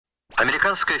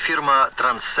Американская фирма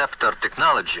Transceptor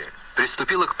Technology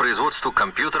приступила к производству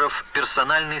компьютеров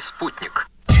 «Персональный спутник».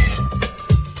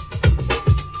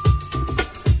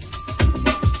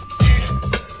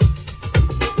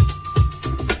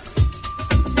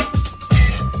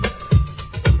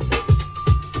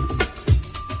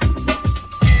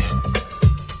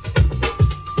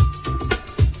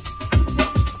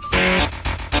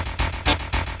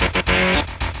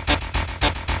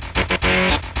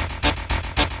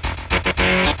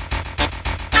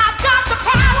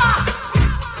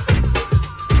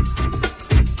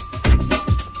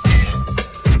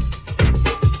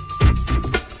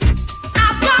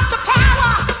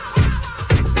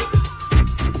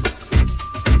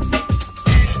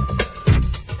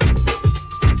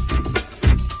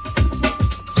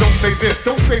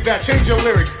 Change your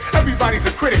lyric, everybody's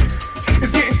a critic. It's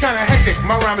getting kinda hectic,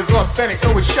 my rhyme is authentic, so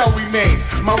it shall remain.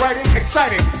 My writing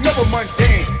exciting, never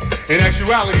mundane. In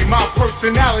actuality, my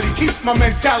personality keeps my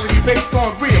mentality based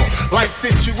on real life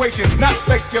situations, not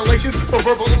speculations, but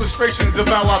verbal illustrations of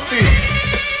how I feel.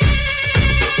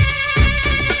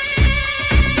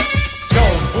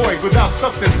 Void without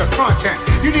substance or content.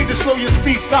 You need to slow your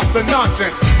speed, stop the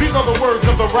nonsense. These are the words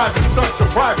of the rising sun,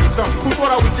 surprising some who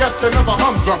thought I was just another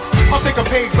humdrum. I'll take a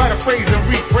page, write a phrase and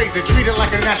rephrase it, treat it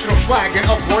like a national flag and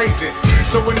upraise it,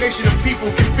 so a nation of people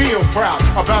can feel proud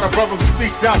about a brother who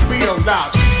speaks out real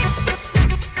loud.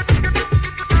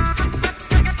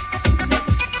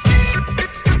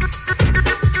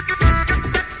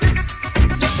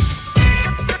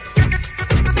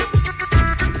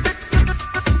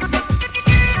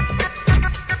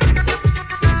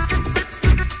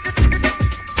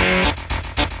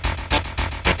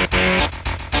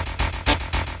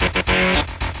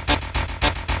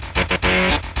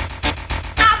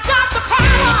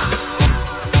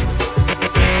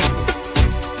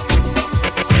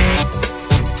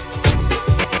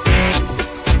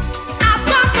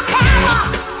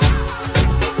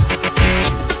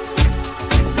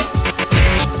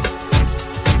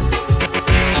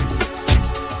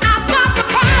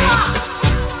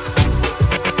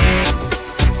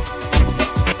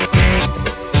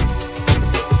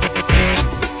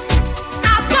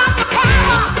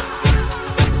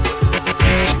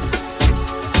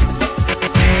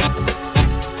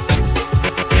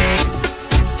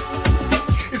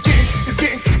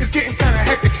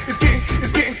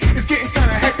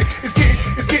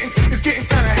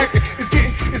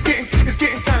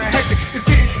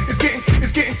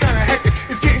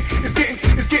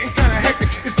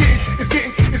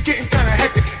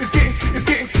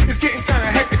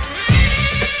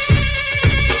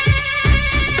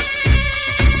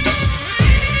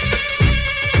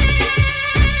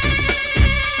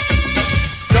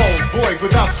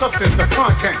 Substance or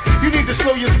content. You need to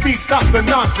slow your speed, stop the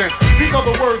nonsense. These are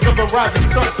the words of the rising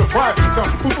sun, surprising some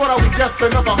who thought I was just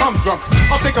another humdrum.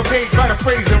 I'll take a page, write a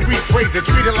phrase and rephrase it,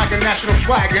 treat it like a national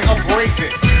flag and upraise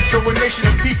it, so a nation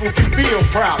of people can feel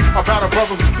proud about a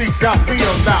brother who speaks out real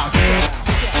loud.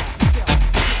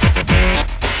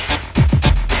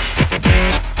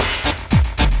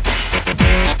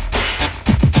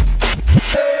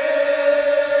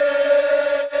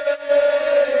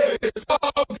 It's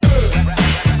all good.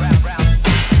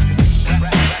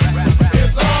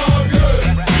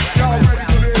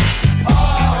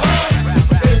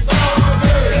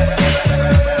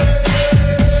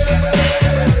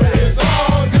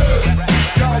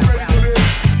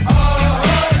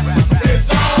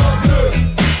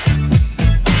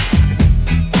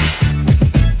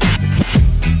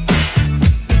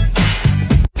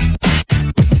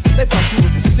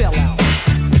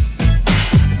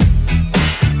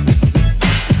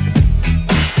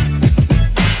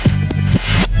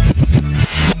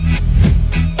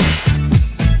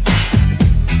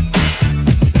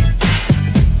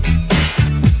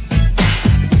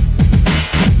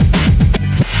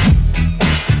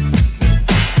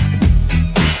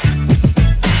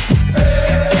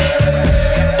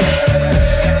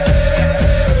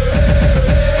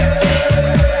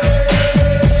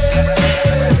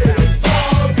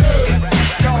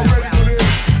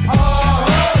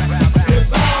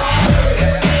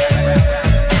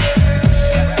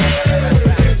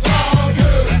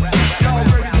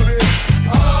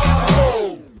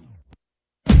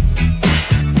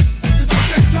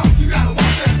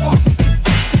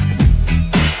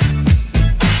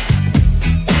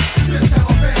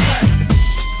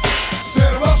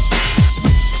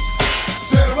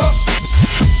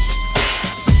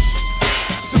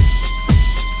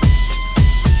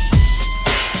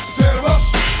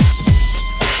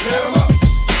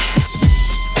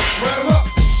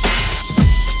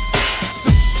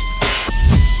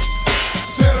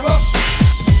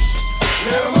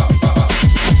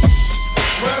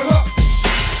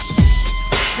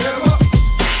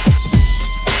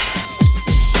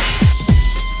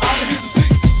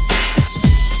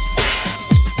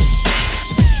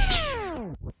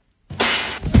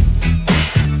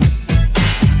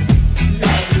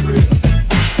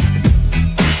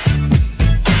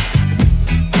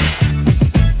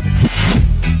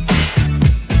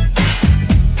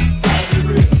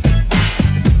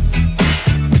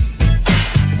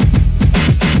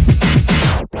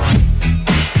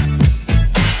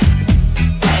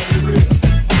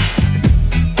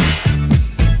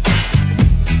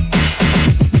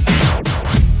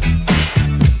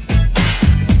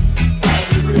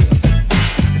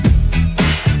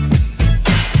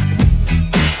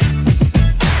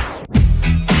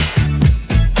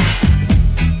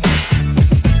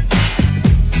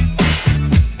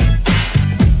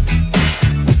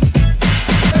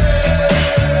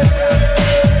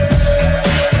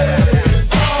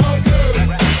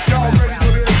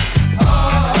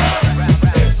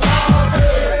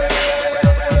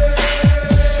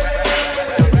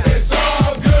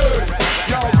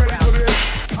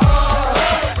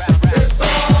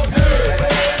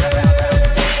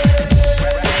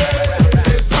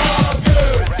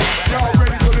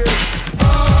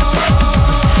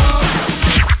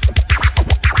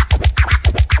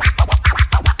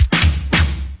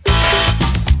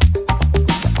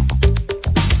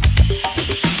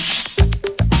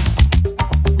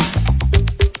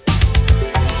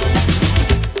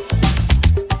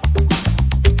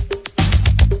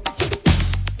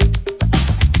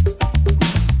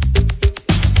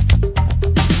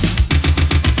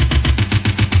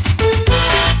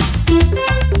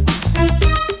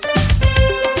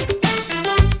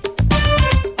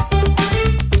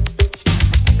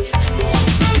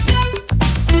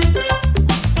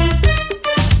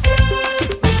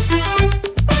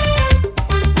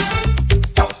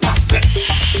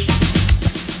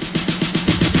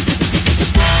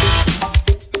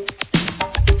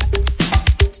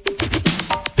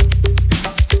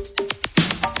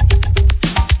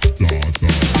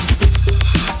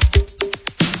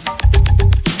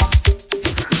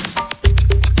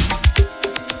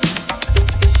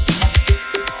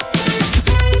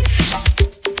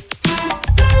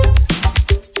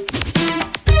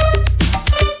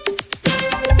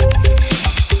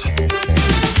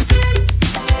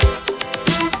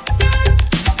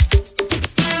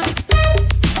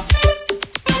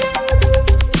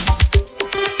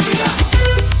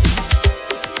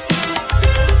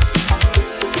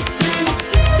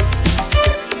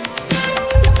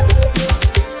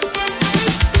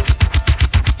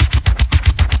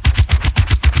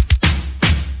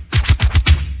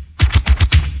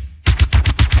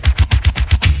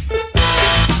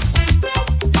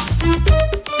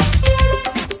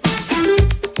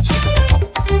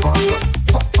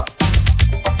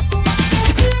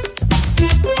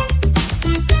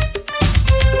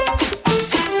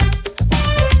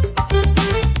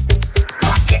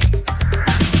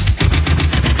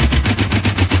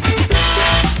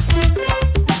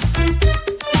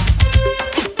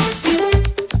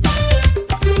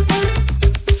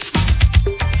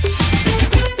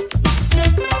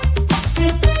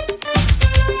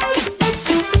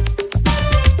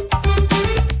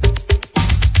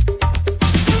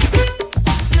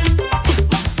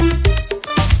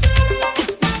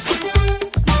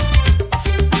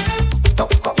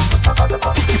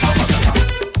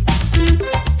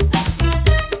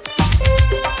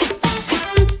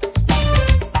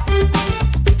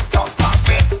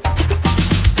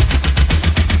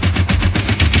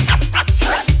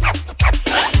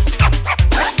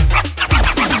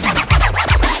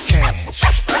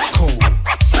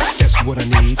 what I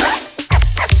need.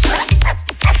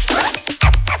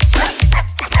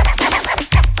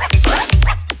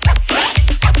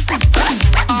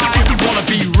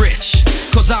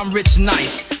 I'm rich,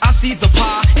 nice. I see the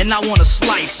pie and I want a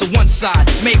slice. So one side,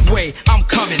 make way, I'm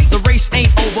coming. The race ain't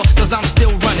over, cause I'm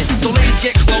still running. So ladies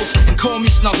get close and call me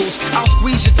snuggles. I'll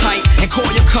squeeze you tight and call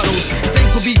you cuddles.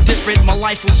 Things will be different, my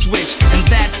life will switch. And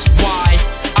that's why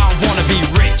I wanna be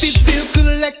rich. Bill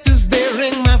collectors, they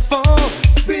ring my phone.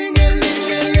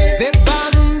 Ring-a-ling-a-ling. They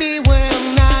bother me when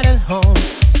I'm not at home.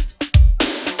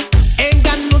 Ain't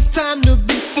got no time to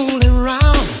be fooling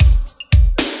around.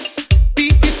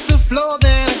 Beat hit the floor,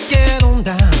 then I get on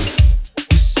down.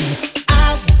 You see,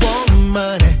 I want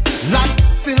money,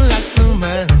 lots and lots of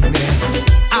money.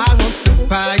 I want the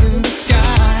pie in the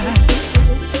sky.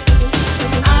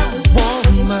 I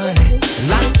want money,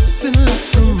 lots and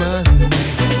lots of money.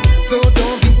 So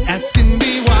don't be asking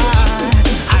me why.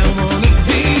 I wanna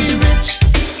be rich.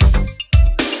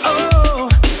 Oh,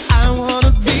 I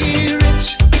wanna be rich.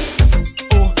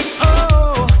 Oh,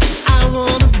 oh, I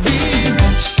wanna be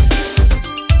rich.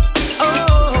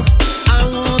 Oh, I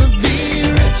wanna be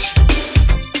rich.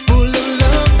 Full of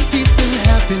love, peace and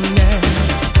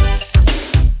happiness.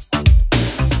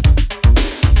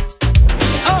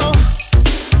 Oh,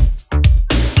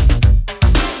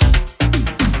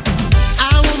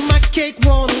 I want my cake,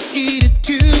 wanna eat it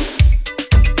too.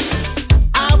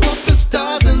 I want the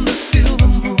stars and the silver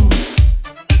moon.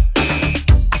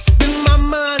 I spend my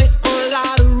money on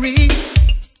lottery.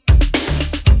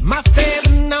 My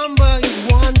favorite number is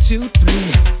 1, 2,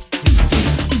 3. You see,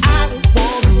 I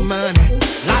want money,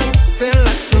 lots and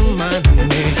lots of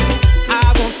money. I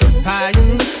want the pie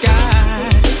in the sky.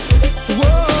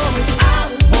 Whoa, I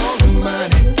want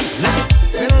money,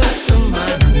 lots and lots of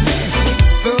money.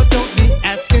 So don't be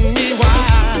asking me why.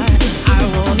 I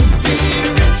wanna be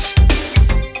rich.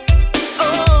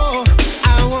 Oh,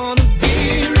 I wanna be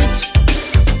rich.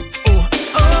 Oh,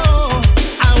 oh,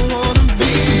 I wanna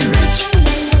be rich.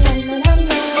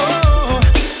 Oh,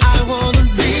 I wanna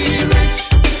be rich.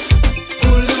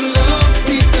 Full of love,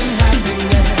 peace and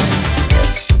happiness.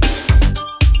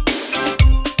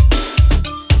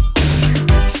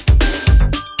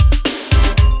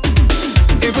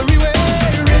 Everywhere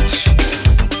rich.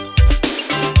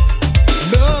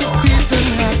 Love, peace and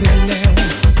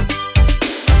happiness.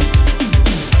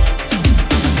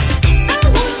 I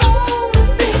want all the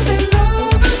things that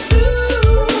lovers do.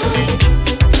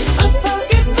 A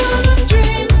pocket full of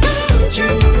dreams come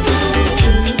true.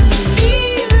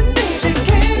 Even things you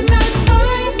cannot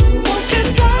find. Won't you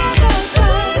drive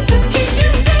outside to keep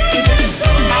you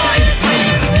satisfied? I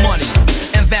need money,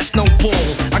 and that's no bull.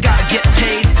 I gotta get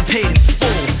paid and paid in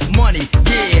full. Money,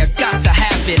 yeah, got to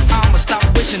have it. I'ma stop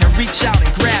wishing and reach out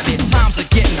and grab it. Times are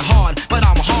getting hard, but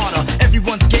I'm harder.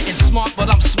 Everyone's getting smart, but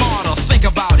I'm smarter. Think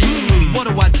about it. What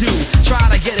do I do? Try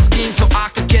to get a scheme so I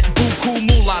could get buku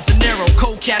moolah, dinero,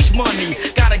 cold cash money.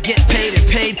 Gotta get paid and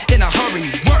paid in a hurry.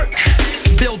 Work,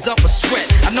 build up a sweat.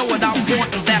 I know what I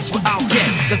want and that's what I'll get.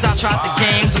 Cause I tried the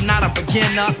games, I'm not a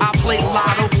beginner. I play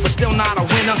lotto, but still not a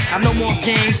winner. I no more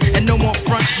games and no more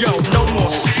fronts, yo. No more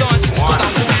stunts, cause I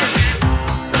want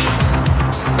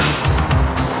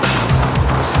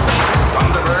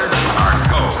Thunderbirds are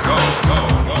go, go, go,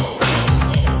 go.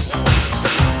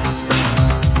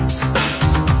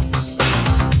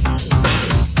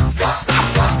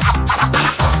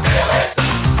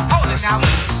 Hold it now.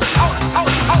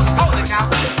 Hold it now.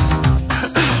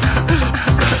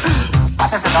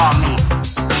 This is all me.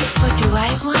 What do I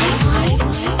want?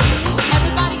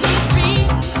 Everybody in the street,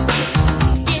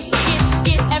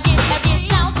 get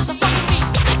down to the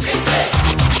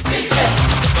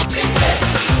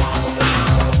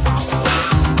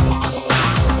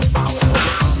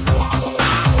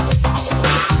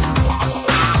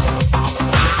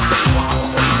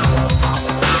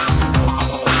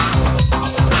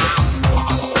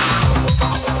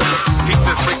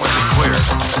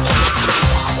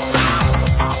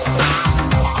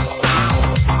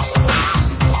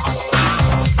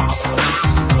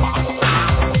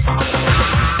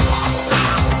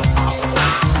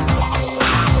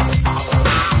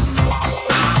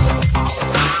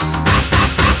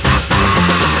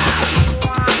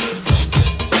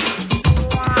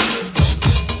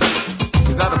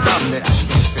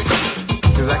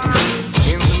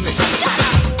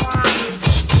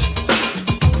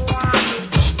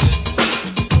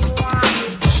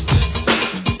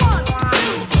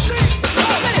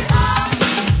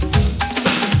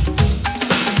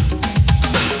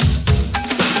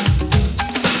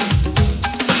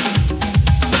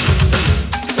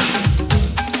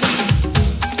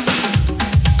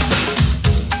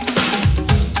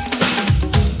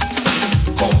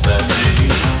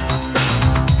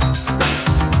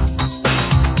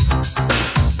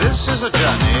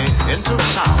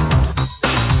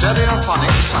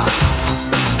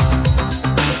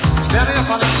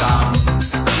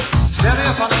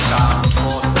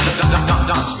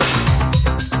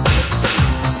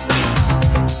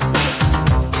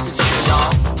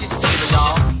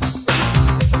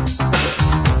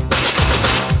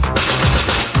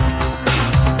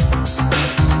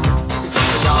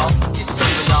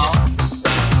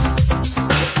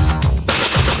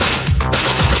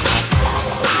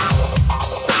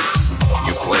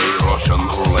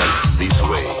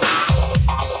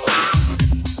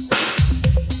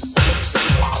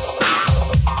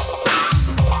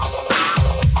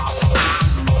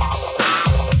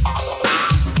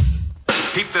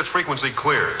frequency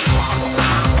cleared.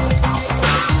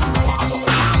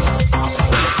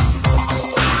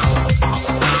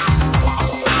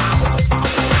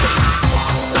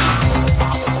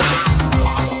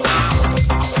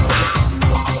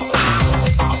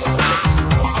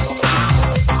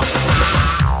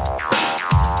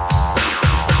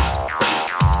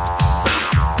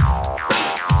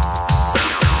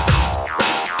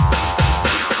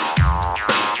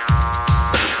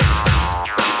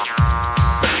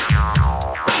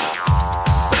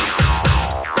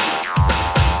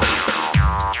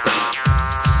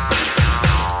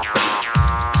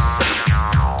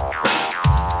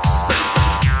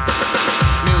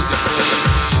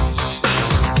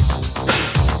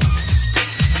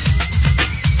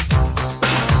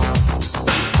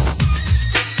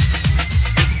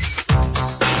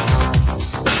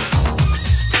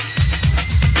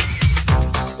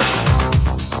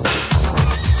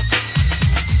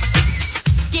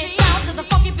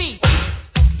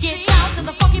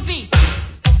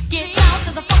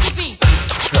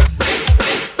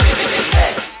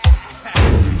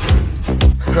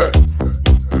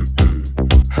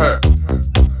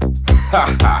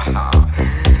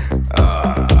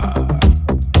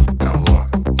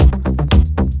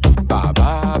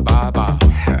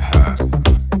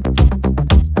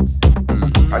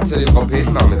 Kannst du die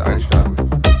Trompeten mal mit einstarten?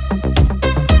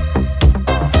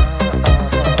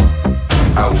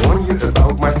 I warn you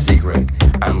about my secret.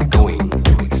 I'm going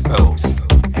to expose.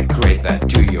 I create that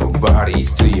to your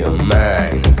bodies, to your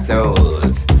mind and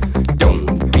souls.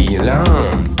 Don't be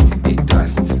alarmed. It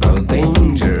doesn't spell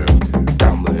danger.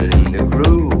 Stumble in the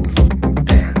groove.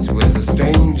 Dance with a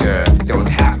stranger. Don't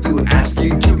have to ask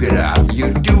you to get up.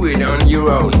 You do it on your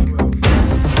own.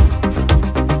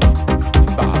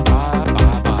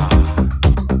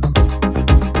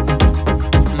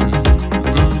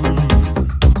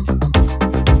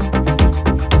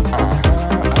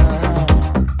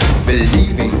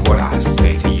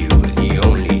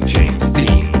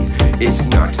 It's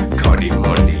not Cody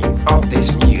Monday of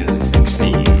this music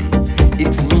scene.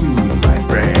 It's me, my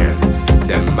friend,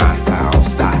 the master of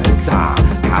salsa.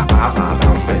 Pasa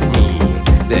down with me.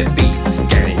 The beat's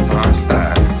getting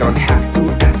faster. Don't have to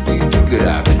ask you to get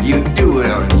up. You do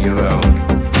it on your own.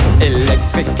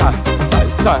 Electrica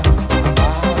salsa.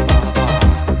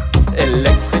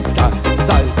 Electrica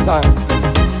salsa.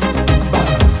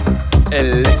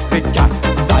 Electrica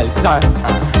salsa.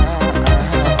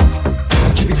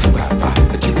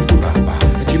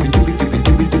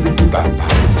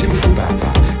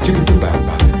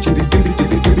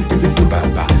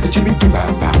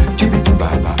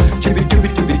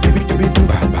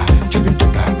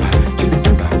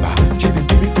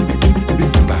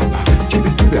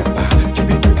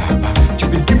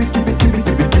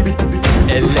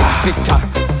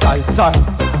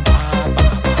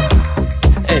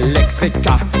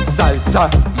 Electrica salsa.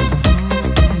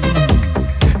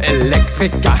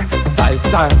 Electrica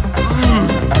salsa.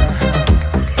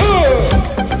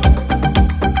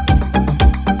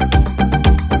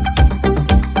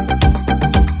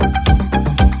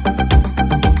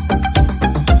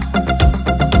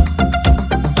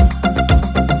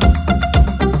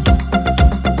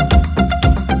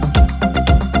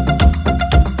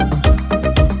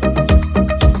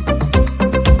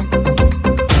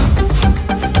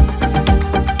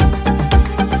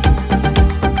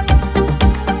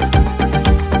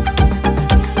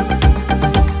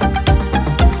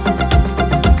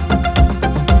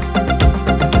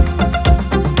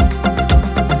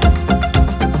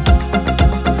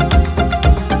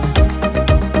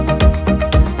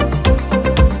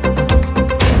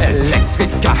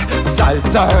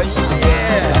 Salsa,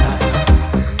 yeah.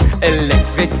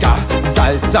 Electrica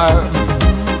salsa.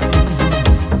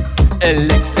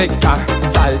 Electrica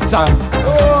salsa.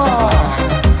 Oh.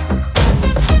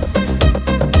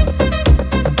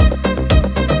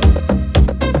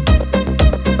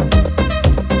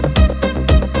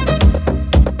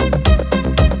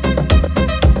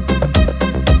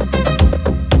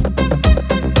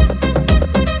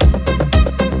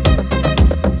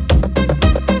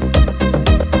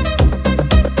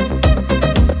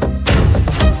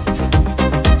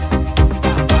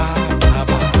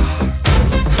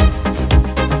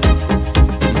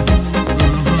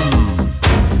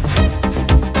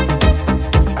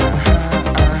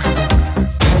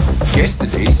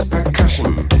 Yesterday's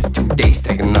percussion, today's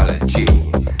technology.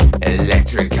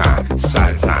 Electrica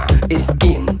salsa is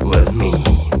in with me.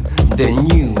 The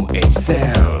new age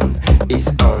sound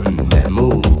is on the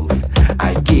move.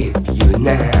 I give you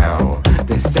now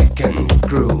the second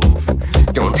groove.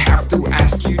 Don't have to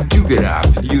ask you to get up,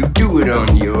 you do it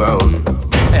on your own.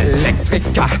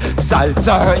 Elektriker,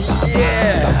 Salsa,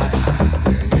 yeah.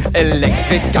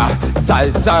 Elektriker,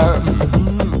 Salsa.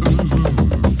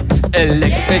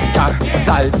 Elektriker,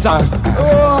 Salsa.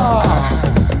 Oh.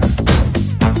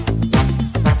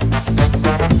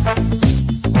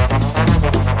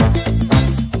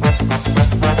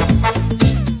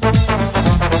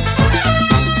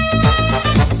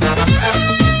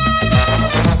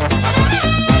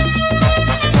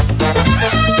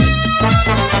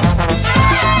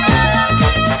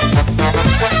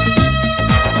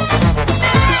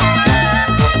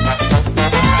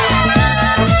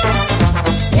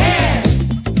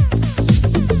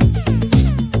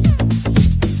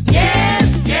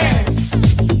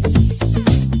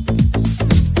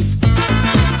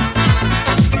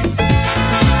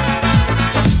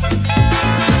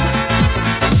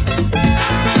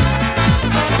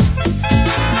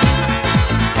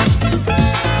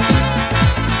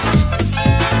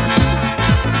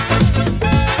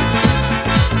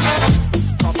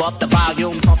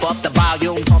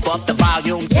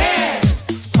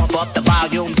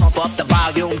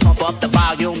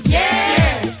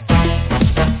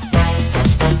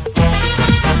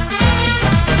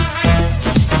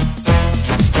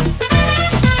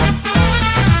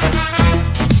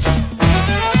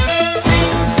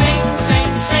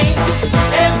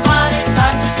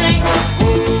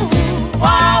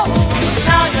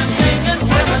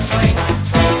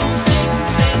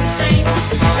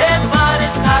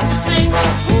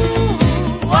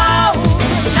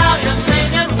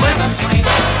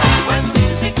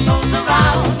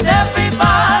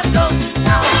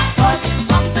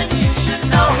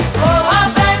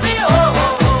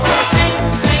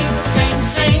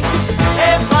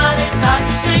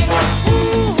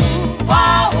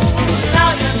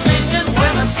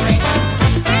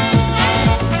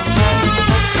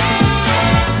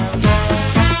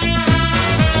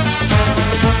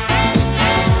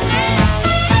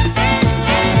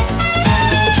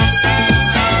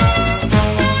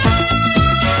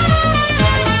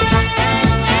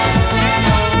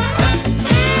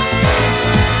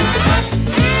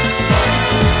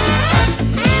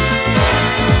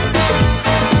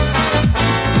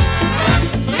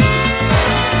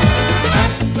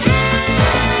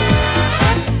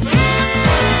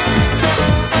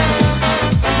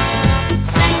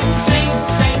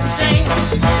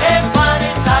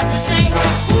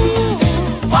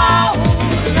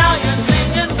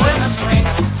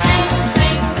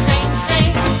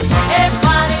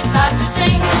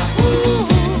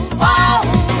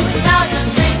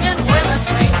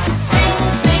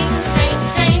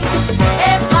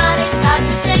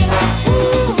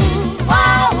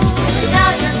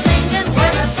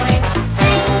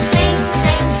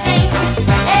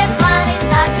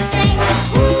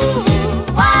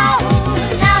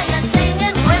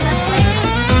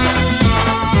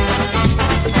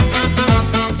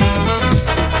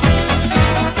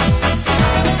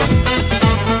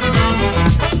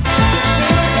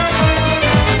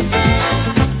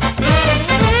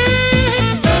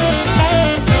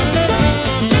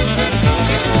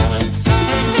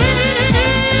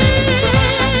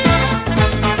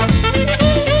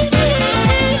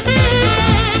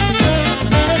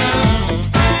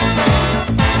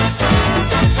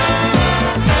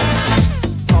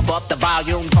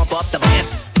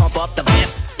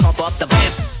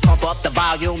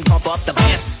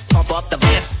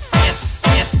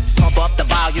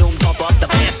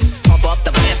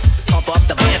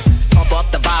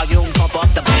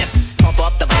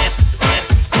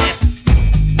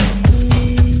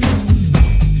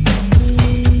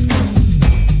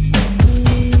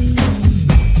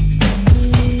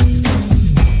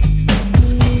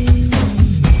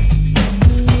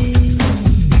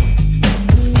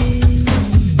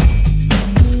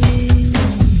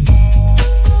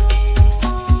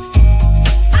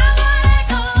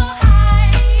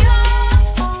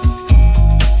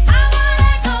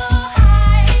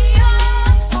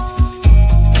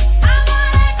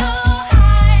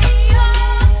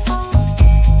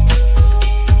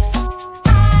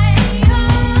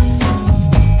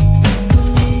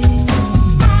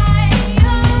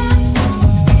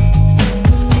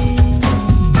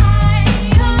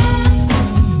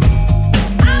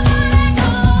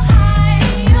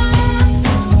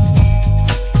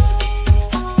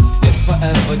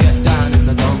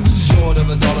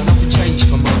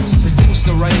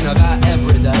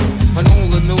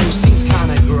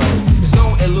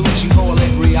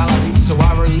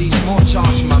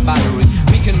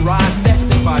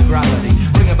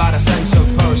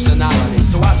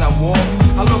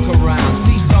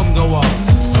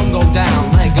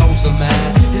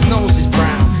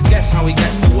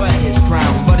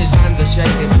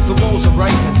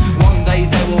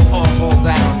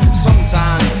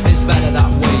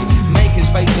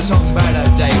 to some better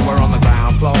day. We're on the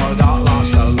ground floor, got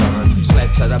lots to learn.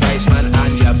 Slip to the basement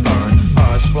and you burn.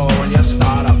 First floor and you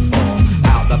start at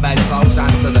 4. Out the bedclothes,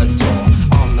 answer the door.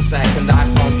 On the second I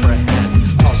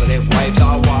comprehend. Positive waves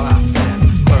are what I send.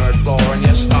 Third floor and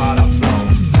you start a flow.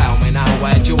 Tell me now,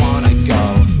 where'd you wanna go?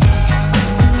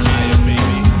 Higher,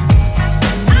 baby.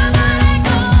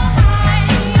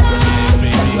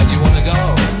 Where'd you wanna go?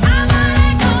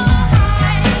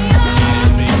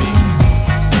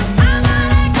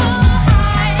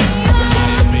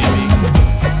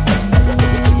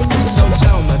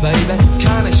 Baby,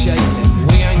 kinda shaky.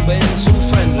 We ain't been too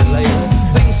friendly lately.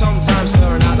 Things sometimes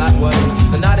turn out that way,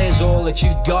 and that is all that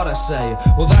you gotta say.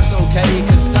 Well, that's okay,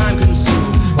 cause time can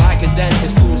soothe, like a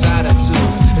dentist pulls out a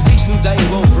tooth. As each new day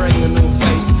will bring a new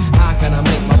face, how can I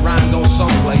make my rhyme go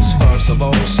someplace? First of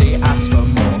all, she asked for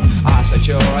more. I said,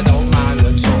 sure, I don't mind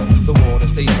at all. The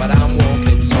water's deep, but I'm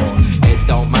walking tall. It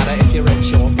don't matter if you're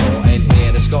rich or poor. Ain't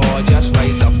here to score, just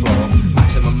raise the floor.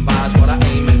 Maximum bars, what I'm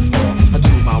aiming for. I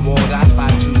do my war dance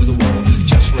back to the wall,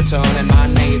 just returning my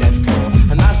native core.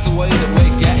 And that's the way that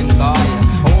we're getting by.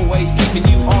 Always keeping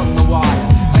you on the wire,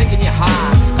 taking you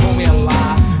high, call me a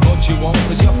lie, but you won't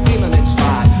cause you're feeling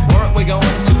inspired. Work we're going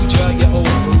to jerk you all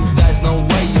through. There's no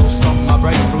way you'll stop my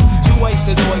breakthrough. 2 ways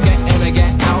to do it, get in or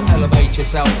get out. Elevate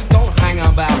yourself, don't hang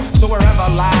about. So wherever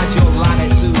lies your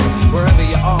latitude, wherever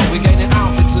you are, we're gaining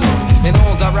altitude. In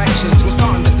all directions, we're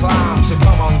starting to climb. So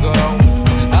come on girl,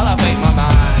 elevate my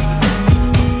mind.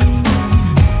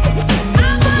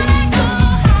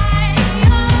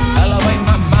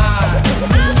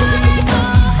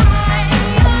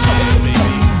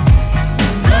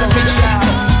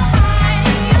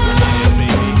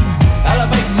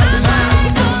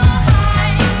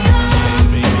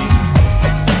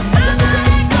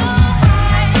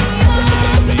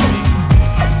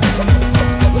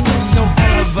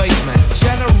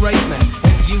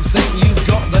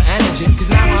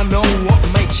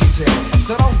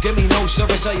 So don't give me no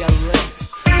service or you live.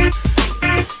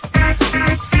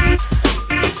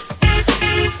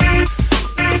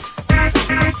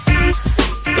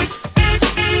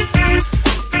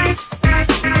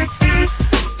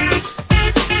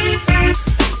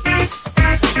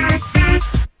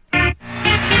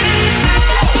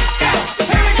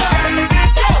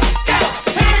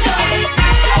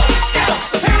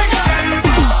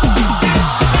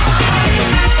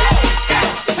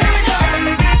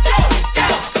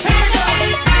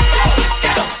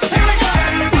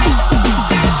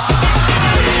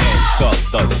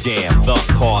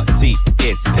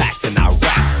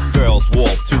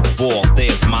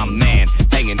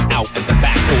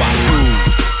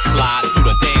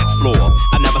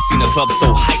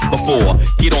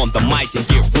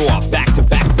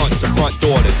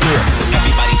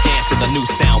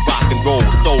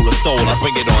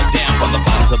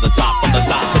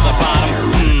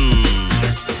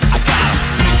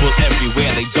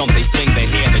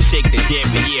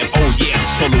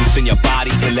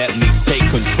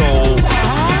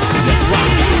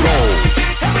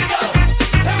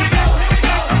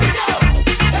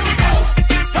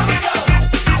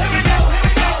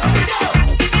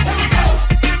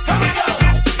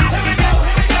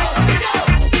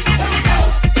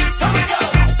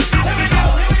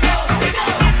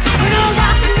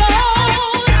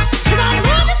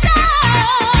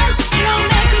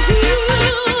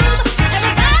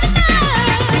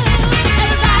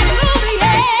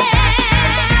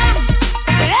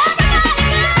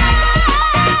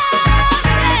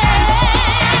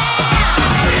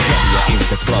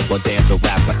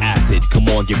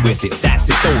 With it, that's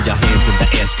it, throw your hands in the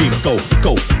air, scream, go,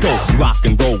 go, go. Rock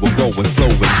and roll, we're growing,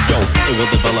 flowing, yo. It will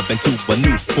develop into a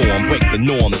new form. Break the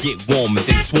norm, get warm and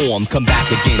then swarm. Come back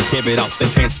again, tear it up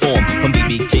and transform. From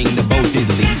B.B. King to Bo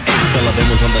Diddley, and Sullivan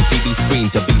was on the TV screen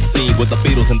to be seen with the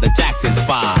Beatles and the Jackson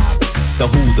 5. The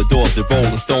Who, the Doors, the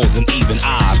Rolling Stones, and even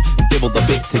I dibbled a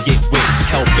bit to get with,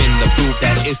 helping to prove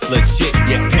that it's legit.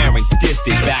 Yeah, parents dissed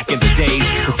it back in the days,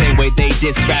 the same way they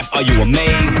diss rap. Are you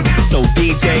amazed? So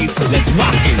DJs, let's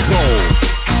rock and roll.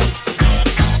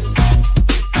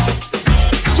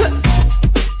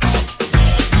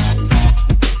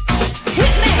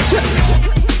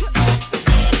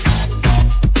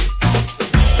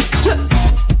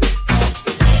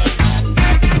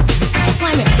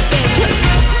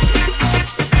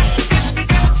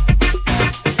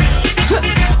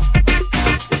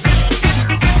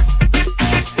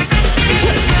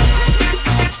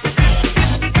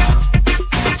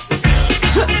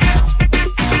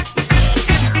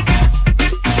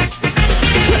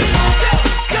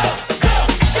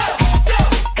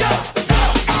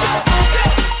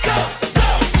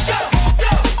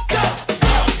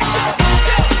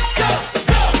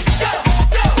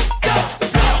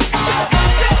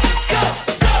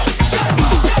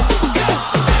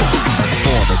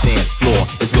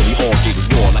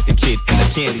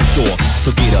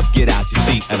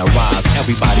 and arise.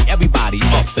 Everybody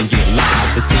up and get live.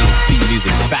 The CNC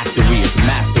Music Factory is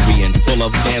mastery and full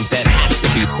of jams that has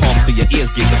to be pumped till your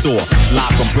ears get sore.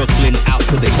 Live from Brooklyn out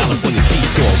to the California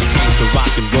seashore. We came to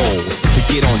rock and roll, to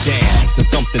get on down to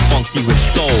something funky with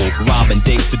soul. Robin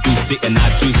Day seduced it and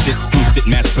I juiced it, spruced it,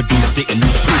 mass produced it, and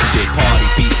you proofed it. Party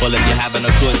people, if you're having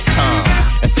a good time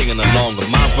and singing along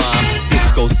with my rhyme, this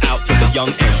goes out to the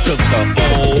young and to the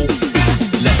old.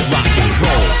 Let's rock and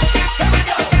roll.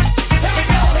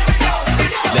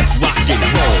 Let's rock and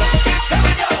roll.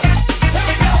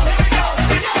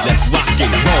 Let's rock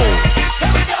and roll.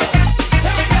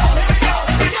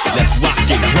 Let's rock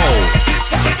and roll.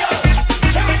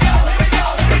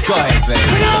 Go ahead, baby.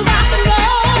 We're gonna rock and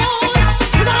roll.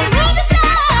 We're gonna move the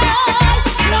side.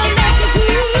 We're gonna make it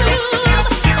groove.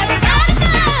 Everybody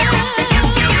move.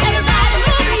 Everybody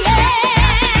move, yeah.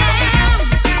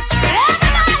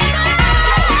 Everybody move.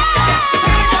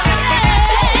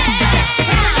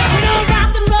 We're gonna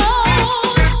rock and roll.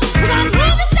 We're gonna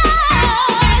move the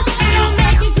side. We're gonna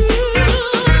make it groove.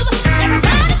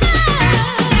 Everybody move. Everybody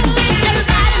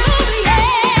move, yeah.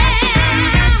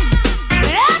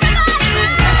 Everybody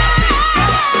move.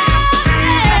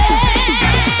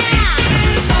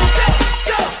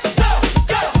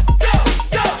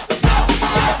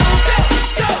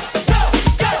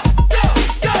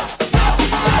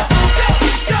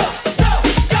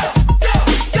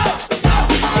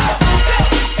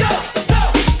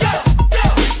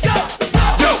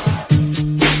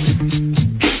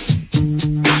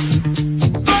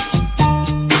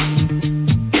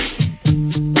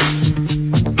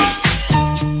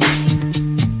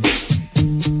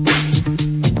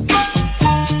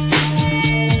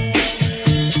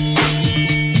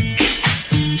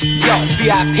 Yo,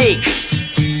 VIP.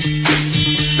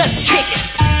 Let's kick it.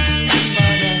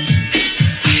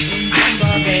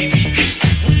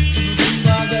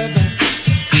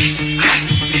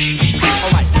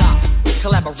 Alright, stop,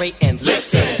 collaborate and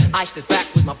listen. I sit back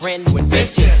with my brand new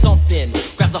invention. Something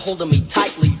grabs a hold of me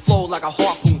tightly, flow like a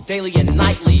harpoon daily and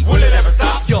nightly. Will it ever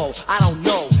stop? Yo, I don't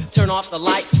know. Turn off the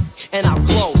lights and I'll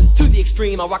glow. To the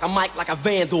extreme, I rock a mic like a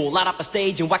vandal. Light up a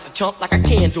stage and wax a chump like a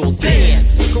candle.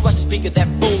 Dance, crush a speaker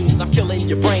that booms. I'm killing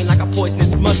your brain like a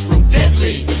poisonous mushroom.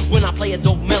 Deadly, when I play a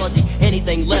dope melody.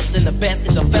 Anything less than the best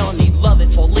is a felony. Love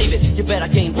it or leave it, you better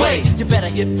gain weight. You better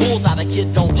hit bullseye, the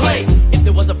kid don't play. If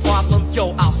there was a problem,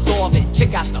 yo, I'll solve it.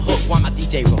 Check out the hook while my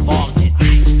DJ revolves it.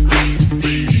 Ice, ice,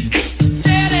 baby.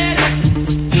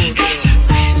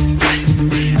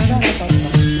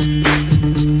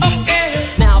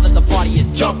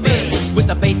 Jumping with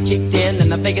the bass kicked in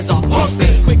and the Vegas all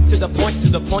pumping. Quick to the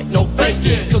point, no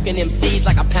faking. Cooking MCs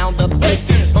like a pound of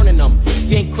bacon. Burning them,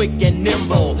 being quick and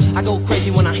nimble. I go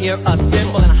crazy when I hear a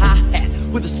cymbal and a hi-hat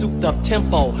with a souped up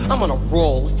tempo. I'm on a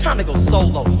roll, it's time to go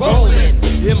solo. Rolling,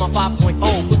 hit my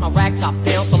 5.0, put my rag top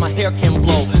down so my hair can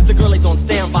blow. The girl is on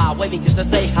standby, waiting just to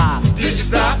say hi. Did you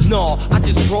stop? No, I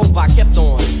just drove by, kept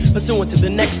on pursuing to the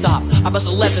next stop. I bust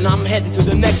a left and I'm heading to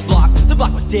the next block. The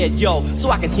block was dead, yo, so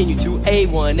I continue to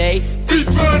A1A.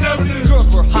 Beachfront Avenue.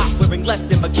 Girls were hot, wearing less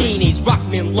than bikinis. Rock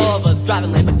men lovers,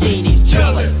 driving Lamborghinis.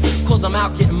 Jealous, cause I'm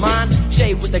out getting mine.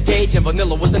 Shade with the gauge and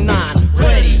vanilla with the 9.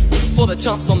 Ready for the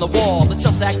chumps on the wall. The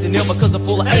chumps acting ill because they're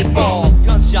full of 8-ball.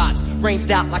 Gunshots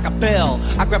ranged out like a bell.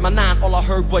 I grabbed my 9, all I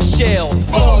heard was shells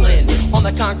falling on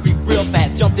the concrete real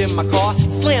fast. Jumped in my car,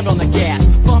 slammed on the gas.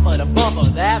 Bumper to bumper,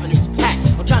 the avenue's packed.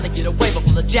 I'm trying to get away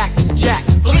before the jack is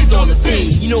jacked. Police on the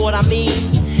scene, you know what I mean?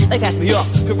 They passed me up,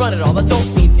 could run it all, the dope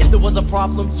means. If there was a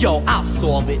problem, yo, I'll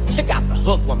solve it. Check out the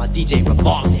hook while my DJ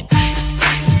revolves it.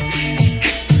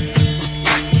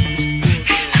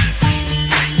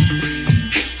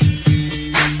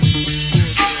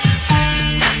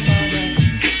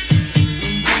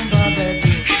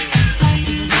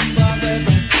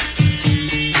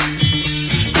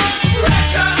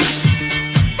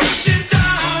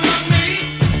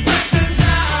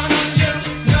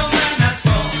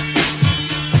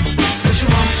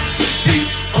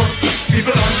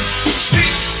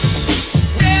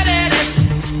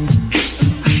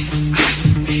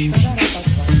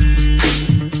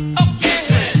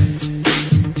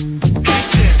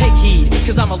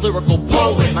 Lyrical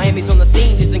poet, Miami's on the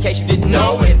scene, just in case you didn't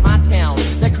know it. My town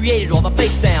that created all the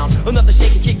bass sound, enough to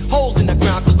shake and kick holes in the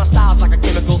ground. Cause my style's like a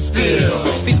chemical spill.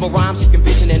 Feasible rhymes you can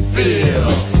vision and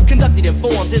feel. Conducted in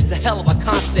form, this is a hell of a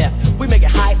concept. We make it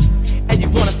hype, and you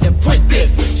want us to print this.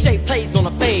 Shape plays on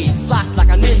a fade, slice like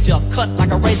a ninja, cut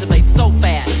like a razor blade so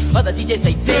fast. Other DJs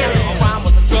say, damn, if a rhyme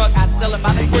was a drug, I'd sell it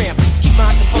by the gram. Keep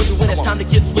my composure when it's time to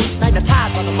get loose.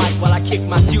 Magnetized by the mic while I kick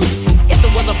my juice. If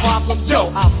there was a problem,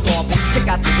 yo, I'll solve it. Check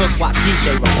out the hook while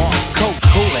DJ revolves.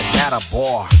 Coolin' at a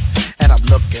bar, and I'm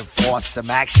looking for some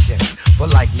action,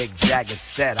 but like Mick Jagger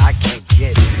said, I can't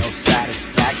get no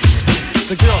satisfaction.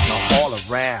 The girls are all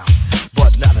around,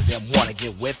 but none of them wanna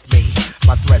get with me.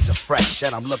 My threads are fresh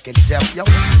and I'm looking deaf. Yo,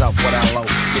 what's up with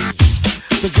LOC?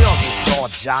 The girls is all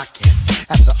jocking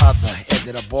at the other end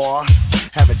of the bar,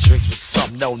 having drinks with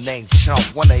some no-name chump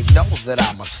when they know that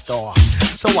I'm a star.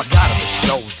 So I got them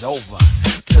strolled over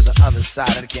to the other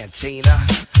side of the cantina.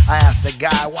 I asked the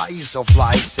guy, why you so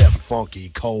fly? He said, Funky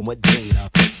Cole Medina.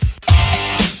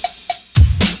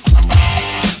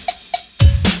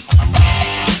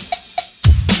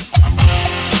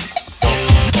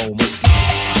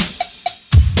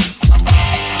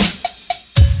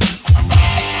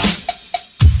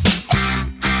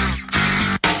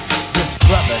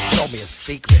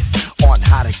 Secret on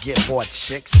how to get more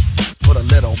chicks. Put a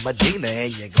little Medina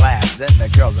in your glass and the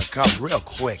girls will come real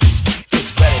quick.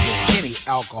 It's better than any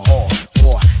alcohol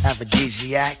or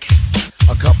aphrodisiac.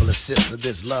 A couple of sips of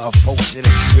this love potion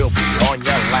and she'll be on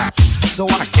your lap. So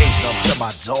I gave some to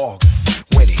my dog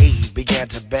when he began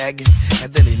to beg,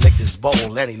 and then he licked his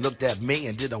bowl and he looked at me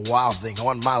and did a wild thing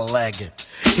on my leg.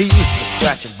 He used to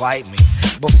scratch and bite me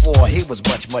before he was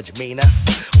much, much meaner,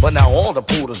 but now all the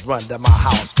poodles run to my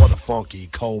house for the Funky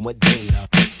Cole Medina.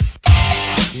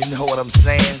 You know what I'm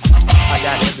saying? I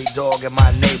got every dog in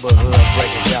my neighborhood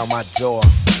breaking down my door.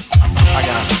 I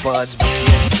got Spuds,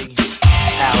 McKenzie,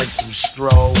 Alex from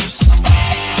Strohs.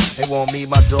 They want me,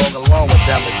 my dog, along with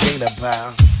that Medina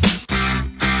pal.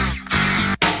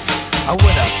 I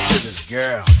went up to this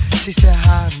girl. She said,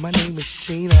 hi, my name is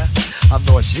Sheena. I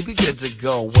thought she'd be good to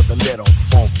go with a little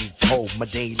Funky Cole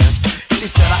Medina. She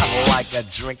said, I like a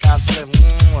drink. I said,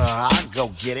 I'll go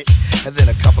get it. And then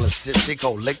a couple of sips, she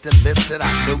go lick the lips, and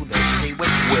I knew that she was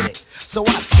with it. So I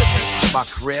took her to my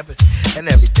crib, and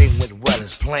everything went well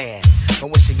as planned. But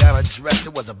when she got undressed,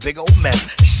 it was a big old mess.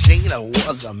 Sheena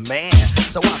was a man,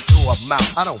 so I threw her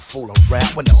out. I don't fool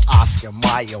around with no Oscar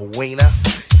Mayer wiener.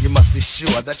 You must be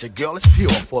sure that your girl is pure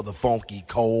for the Funky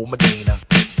Cole Medina.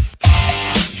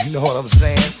 You know what I'm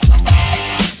saying?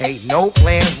 Ain't no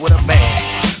plans with a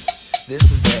man. This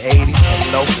is the 80s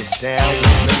and Locust down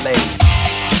with the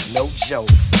ladies. No joke.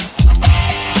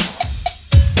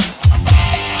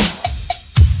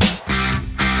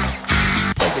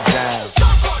 Break it down.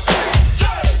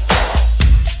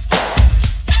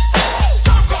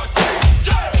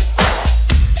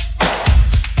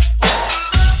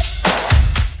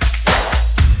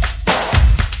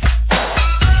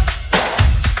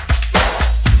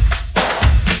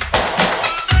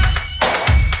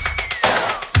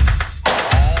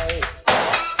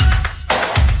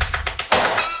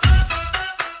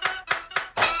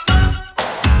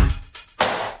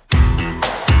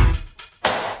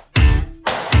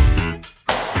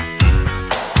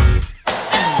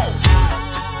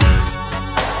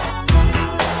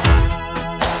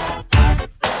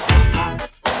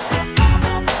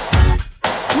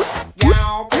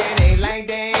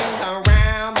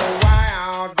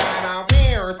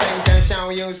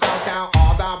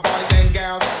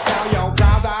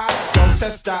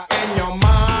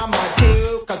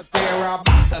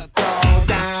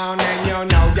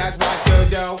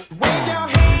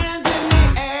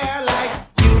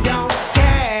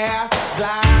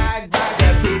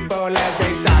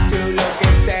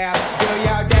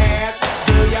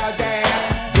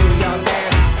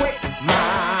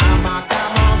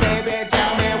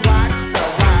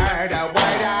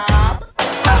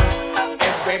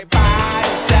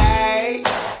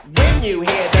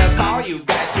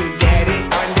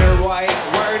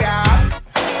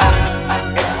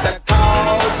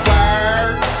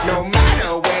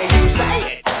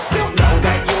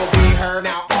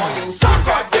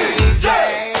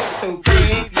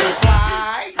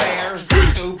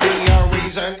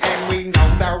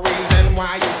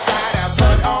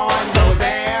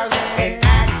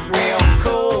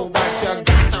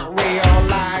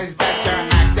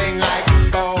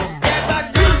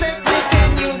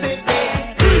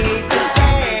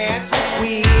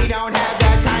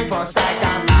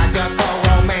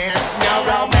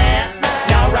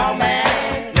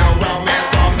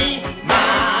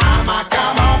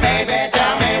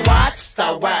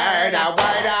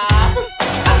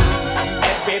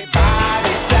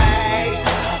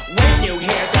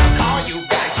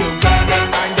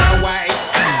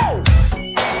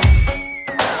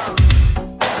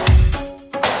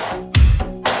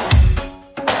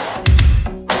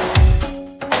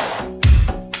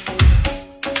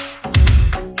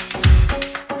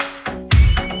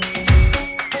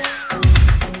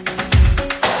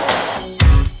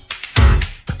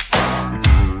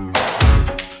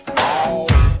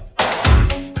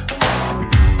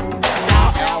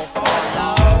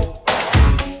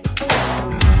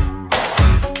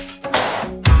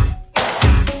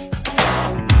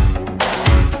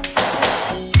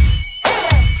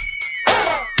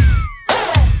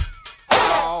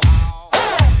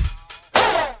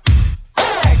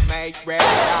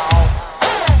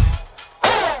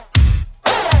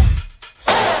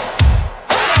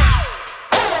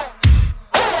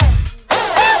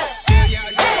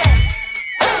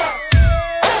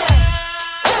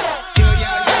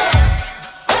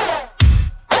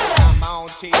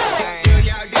 cheese, gang.